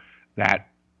clear that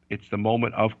it's the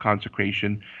moment of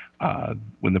consecration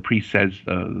when the priest says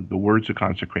the words of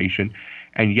consecration.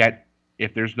 And yet,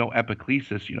 if there's no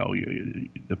epiclesis,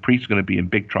 the priest's going to be in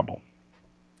big trouble.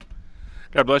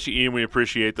 God bless you, Ian. We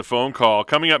appreciate the phone call.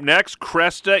 Coming up next,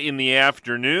 Cresta in the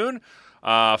afternoon.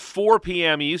 4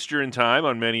 p.m. Eastern time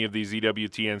on many of these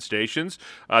EWTN stations.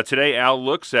 Today, Al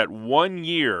looks at 1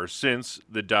 year since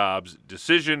the Dobbs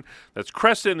decision. That's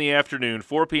Cresta in the afternoon,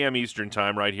 4 p.m. Eastern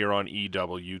time, right here on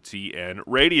EWTN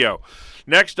Radio.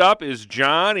 Next up is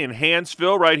John in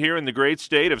Hansville, right here in the great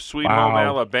state of Sweet Home,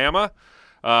 Alabama,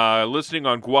 listening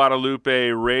on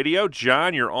Guadalupe Radio.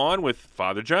 John, you're on with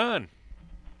Father John.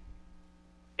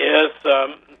 Yes,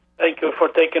 thank you for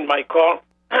taking my call.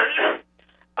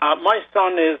 My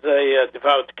son is a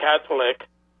devout Catholic,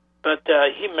 but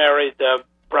he married a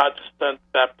Protestant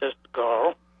Baptist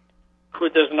girl who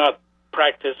does not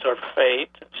practice her faith.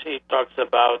 She talks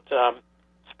about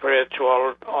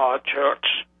spiritual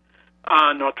church,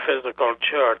 not physical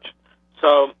church.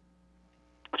 So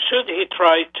should he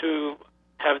try to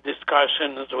have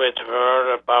discussions with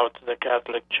her about the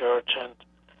Catholic Church and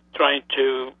trying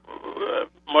to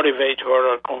motivate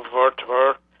her or convert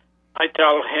her? I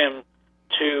tell him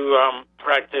to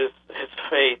practice his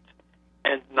faith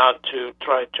and not to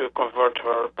try to convert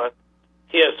her, but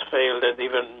he has failed, and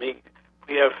even me,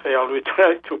 we have failed. We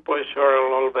tried to push her a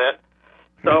little bit.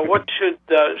 So what should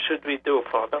we do,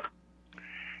 Father?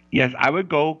 Yes, I would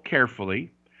go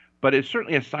carefully, but it's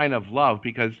certainly a sign of love,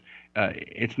 because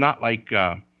it's not like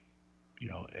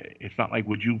it's not like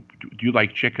do you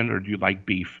like chicken or do you like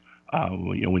beef?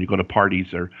 When you go to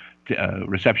parties or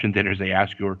reception dinners, they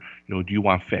ask you, do you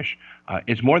want fish?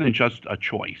 It's more than just a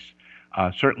choice.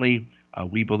 Certainly,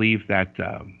 we believe that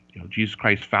Jesus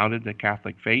Christ founded the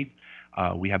Catholic faith.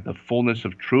 We have the fullness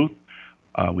of truth.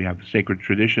 We have the sacred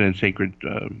tradition and sacred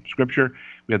scripture.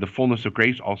 We have the fullness of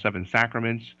grace, all 7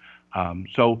 sacraments.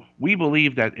 So we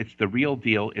believe that it's the real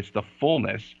deal. It's the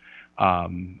fullness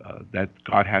that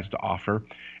God has to offer.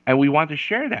 And we want to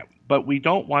share that. But we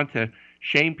don't want to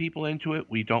shame people into it.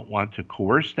 We don't want to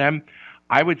coerce them.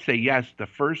 I would say, yes, the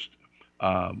first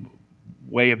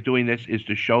way of doing this is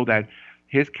to show that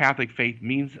his Catholic faith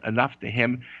means enough to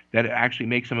him that it actually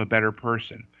makes him a better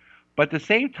person. But at the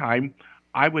same time,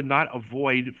 I would not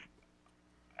avoid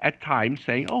at times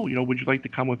saying, would you like to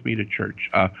come with me to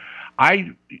church?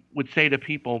 I would say to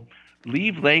people,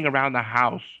 leave laying around the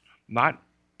house, not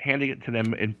handing it to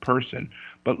them in person,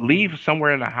 but leave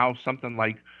somewhere in the house something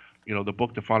like, the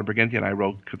book that Father Briganti and I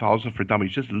wrote, Catholicism for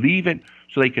Dummies. Just leave it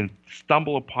so they can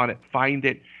stumble upon it, find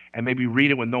it, and maybe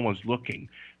read it when no one's looking.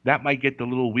 That might get the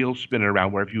little wheel spinning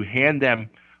around, where if you hand them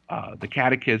the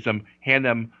catechism, hand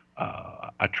them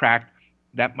a tract,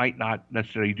 that might not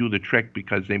necessarily do the trick,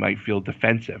 because they might feel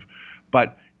defensive.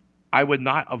 But I would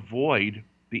not avoid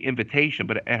the invitation,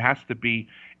 but it has to be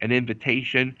an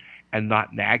invitation and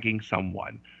not nagging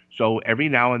someone. So every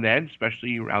now and then,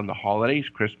 especially around the holidays,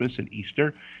 Christmas and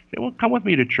Easter, say, well, come with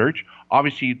me to church.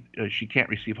 Obviously, she can't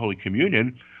receive Holy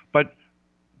Communion, but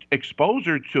expose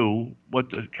her to what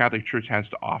the Catholic Church has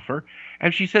to offer.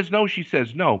 And she says no, she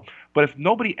says no. But if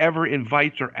nobody ever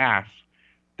invites or asks,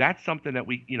 that's something that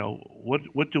we,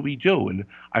 what do we do? And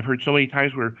I've heard so many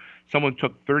times where someone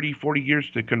took 30, 40 years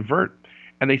to convert,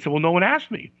 and they said, well, no one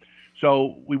asked me.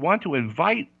 So we want to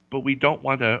invite, but we don't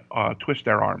want to twist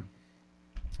their arm.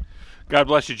 God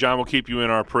bless you, John. We'll keep you in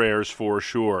our prayers for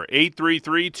sure.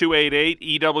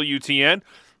 833-288-EWTN.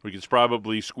 We could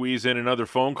probably squeeze in another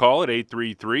phone call at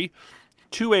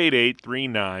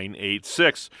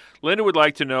 833-288-3986. Linda would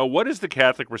like to know, what is the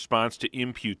Catholic response to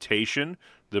imputation,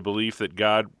 the belief that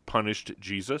God punished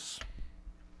Jesus?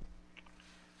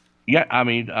 Yeah,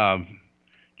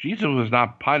 Jesus was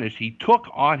not punished. He took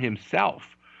on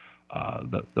himself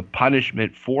the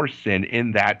punishment for sin,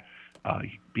 in that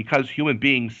because human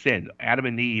beings sinned, Adam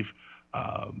and Eve,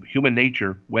 human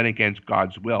nature went against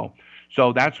God's will.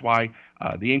 So that's why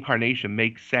the incarnation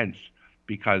makes sense,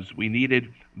 because we needed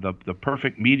the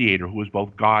perfect mediator who was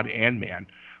both God and man.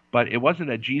 But it wasn't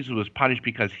that Jesus was punished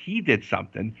because he did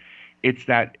something. It's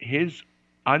that his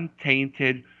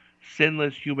untainted,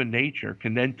 sinless human nature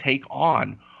can then take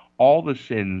on all the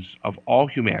sins of all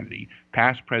humanity,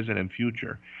 past, present, and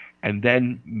future, and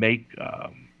then make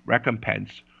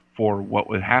recompense for what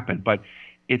would happen. But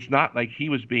it's not like he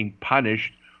was being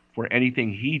punished for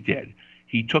anything he did.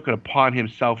 He took it upon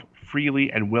himself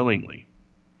freely and willingly.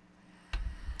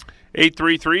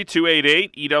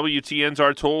 833-288-EWTN's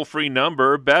our toll-free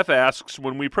number. Beth asks,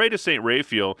 when we pray to St.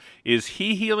 Raphael, is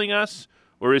he healing us,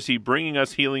 or is he bringing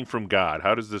us healing from God?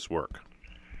 How does this work?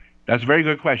 That's a very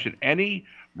good question. Any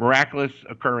miraculous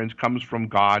occurrence comes from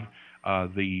God.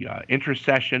 The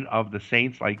intercession of the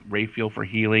saints like Raphael for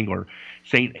healing, or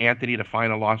St. Anthony to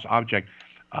find a lost object,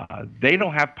 they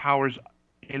don't have powers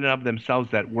in and of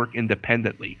themselves that work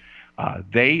independently.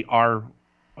 They are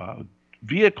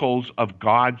vehicles of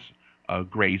God's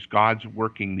grace. God's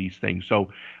working these things.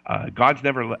 So God's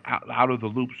never out of the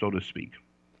loop, so to speak.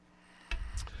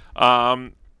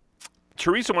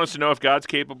 Teresa wants to know if God's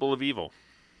capable of evil.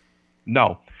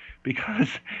 No, because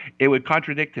it would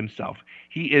contradict himself.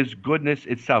 He is goodness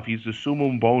itself. He's the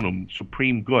summum bonum,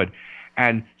 supreme good.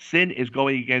 And sin is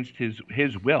going against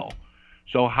his will.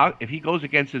 So if he goes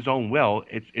against his own will,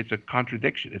 it's a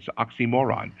contradiction. It's an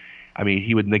oxymoron. I mean,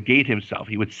 he would negate himself.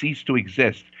 He would cease to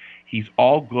exist. He's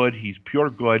all good. He's pure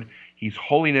good. He's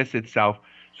holiness itself.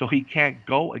 So he can't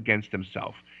go against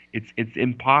himself. It's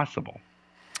impossible.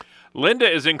 Linda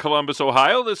is in Columbus,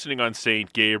 Ohio, listening on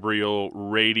St. Gabriel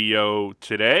Radio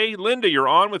today. Linda, you're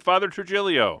on with Father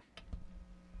Trigilio.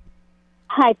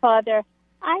 Hi, Father.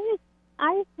 I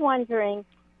was wondering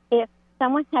if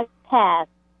someone has passed,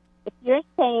 if you're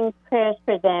saying prayers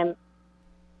for them,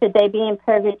 should they be in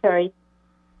purgatory,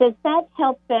 does that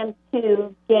help them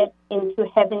to get into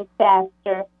heaven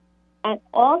faster? And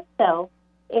also,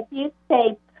 if you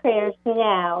say prayers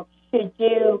now, should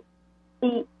you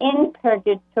be in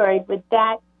purgatory? Would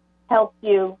that help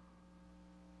you?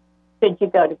 Should you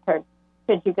go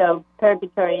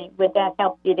purgatory? Would that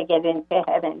help you to get into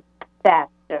heaven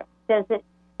faster?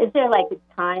 Is there like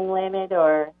a time limit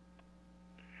or?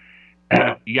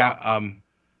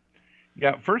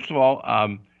 First of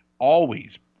all,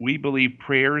 always we believe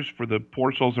prayers for the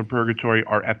poor souls in purgatory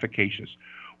are efficacious.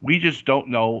 We just don't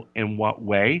know in what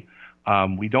way.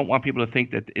 We don't want people to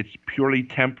think that it's purely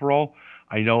temporal.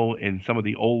 I know in some of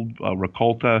the old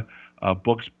Raccolta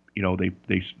books,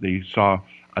 they saw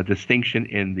a distinction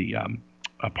in the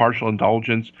partial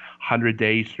indulgence, 100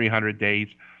 days, 300 days.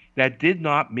 That did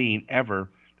not mean ever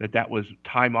that was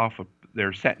time off of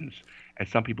their sentence, as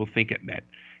some people think it meant.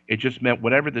 It just meant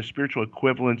whatever the spiritual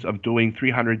equivalence of doing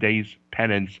 300 days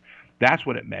penance, that's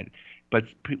what it meant. But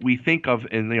we think of,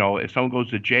 if someone goes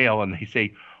to jail and they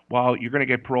say, well, you're going to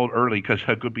get paroled early because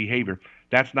of good behavior.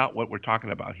 That's not what we're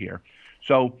talking about here.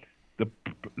 So the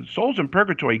souls in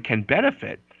purgatory can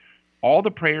benefit all the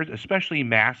prayers, especially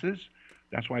masses.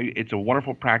 That's why it's a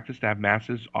wonderful practice to have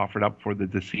masses offered up for the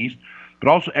deceased, but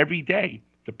also every day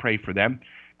to pray for them.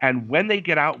 And when they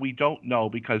get out, we don't know,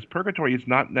 because purgatory is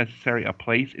not necessarily a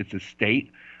place, it's a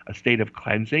state of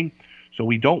cleansing. So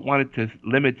we don't want it to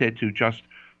limit it to just,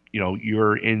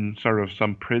 you're in sort of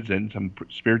some prison, some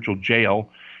spiritual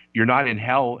jail. You're not in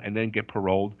hell and then get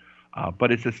paroled.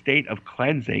 But it's a state of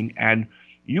cleansing, and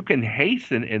you can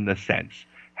hasten, in the sense,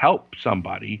 help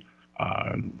somebody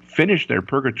finish their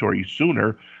purgatory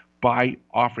sooner by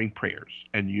offering prayers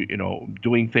and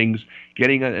doing things,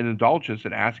 getting an indulgence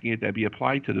and asking it to be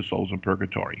applied to the souls in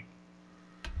purgatory.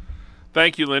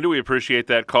 Thank you, Linda. We appreciate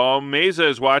that call. Mesa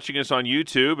is watching us on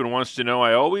YouTube and wants to know,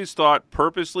 I always thought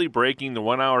purposely breaking the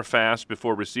 1 hour fast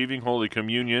before receiving Holy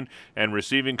Communion and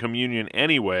receiving communion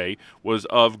anyway was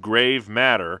of grave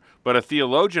matter, but a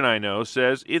theologian I know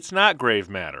says it's not grave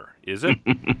matter. Is it?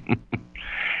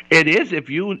 It is if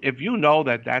you know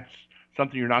that that's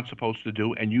something you're not supposed to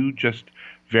do, and you just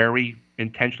very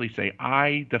intentionally say,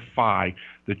 I defy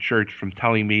the church from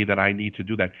telling me that I need to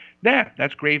do that.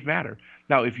 That's grave matter.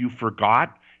 Now, if you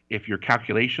forgot, if your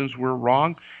calculations were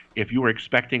wrong, if you were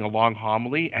expecting a long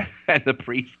homily and the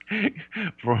priest,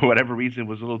 for whatever reason,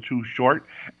 was a little too short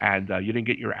and you didn't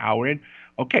get your hour in,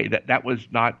 okay, that was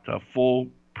not full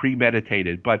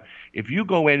premeditated. But if you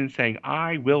go in and saying,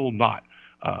 I will not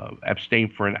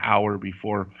abstain for an hour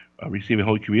before receiving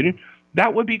Holy Communion,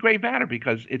 that would be grave matter,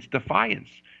 because it's defiance.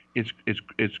 It's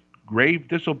grave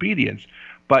disobedience.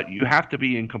 But you have to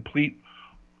be in complete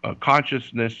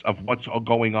consciousness of what's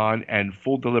going on and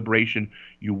full deliberation.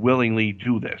 You willingly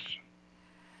do this.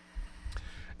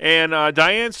 And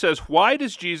Diane says, why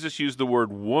does Jesus use the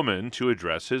word woman to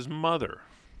address his mother?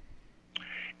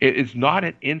 It is not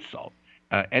an insult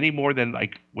any more than,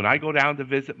 like, when I go down to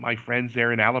visit my friends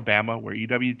there in Alabama where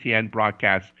EWTN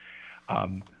broadcasts,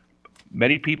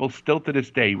 many people still to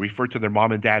this day refer to their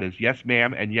mom and dad as yes,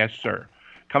 ma'am, and yes, sir.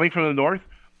 Coming from the north,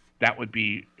 that would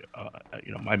be,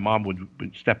 my mom would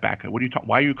step back. What are you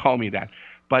why are you calling me that?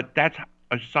 But that's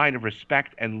a sign of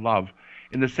respect and love.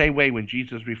 In the same way, when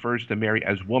Jesus refers to Mary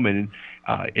as woman,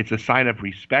 it's a sign of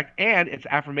respect, and it's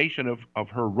affirmation of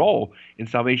her role in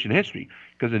salvation history.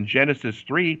 Because in Genesis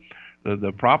 3,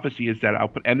 the prophecy is that I'll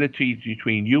put enmity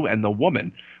between you and the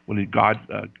woman. When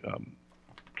God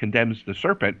condemns the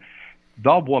serpent,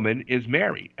 the woman is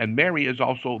Mary. And Mary is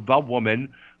also the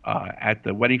woman at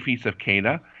the wedding feast of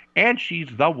Cana. And she's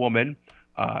the woman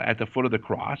at the foot of the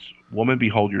cross. Woman,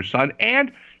 behold your son.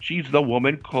 And she's the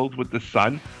woman clothed with the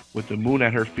sun, with the moon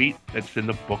at her feet. That's in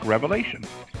the book of Revelation.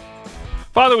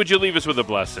 Father, would you leave us with a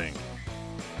blessing?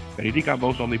 Benedicat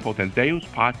vos omnipotens Deus,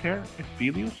 Pater, et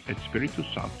Filius, et Spiritus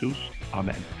Sanctus.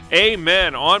 Amen.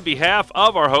 Amen. On behalf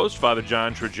of our host, Father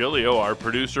John Trigilio, our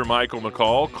producer, Michael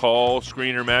McCall, call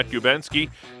screener, Matt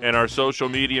Gubensky, and our social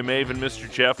media maven,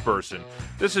 Mr. Jeff Burson.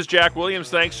 This is Jack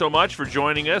Williams. Thanks so much for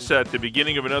joining us at the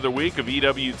beginning of another week of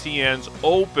EWTN's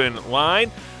Open Line.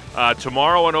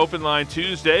 Tomorrow on Open Line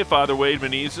Tuesday, Father Wade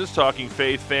Menezes talking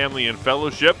faith, family, and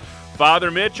fellowship.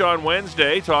 Father Mitch on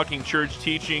Wednesday talking church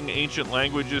teaching, ancient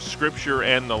languages, scripture,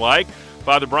 and the like.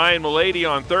 Father Brian Milady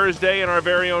on Thursday, and our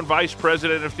very own Vice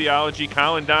President of Theology,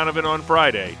 Colin Donovan, on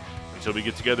Friday. Until we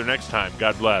get together next time,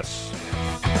 God bless.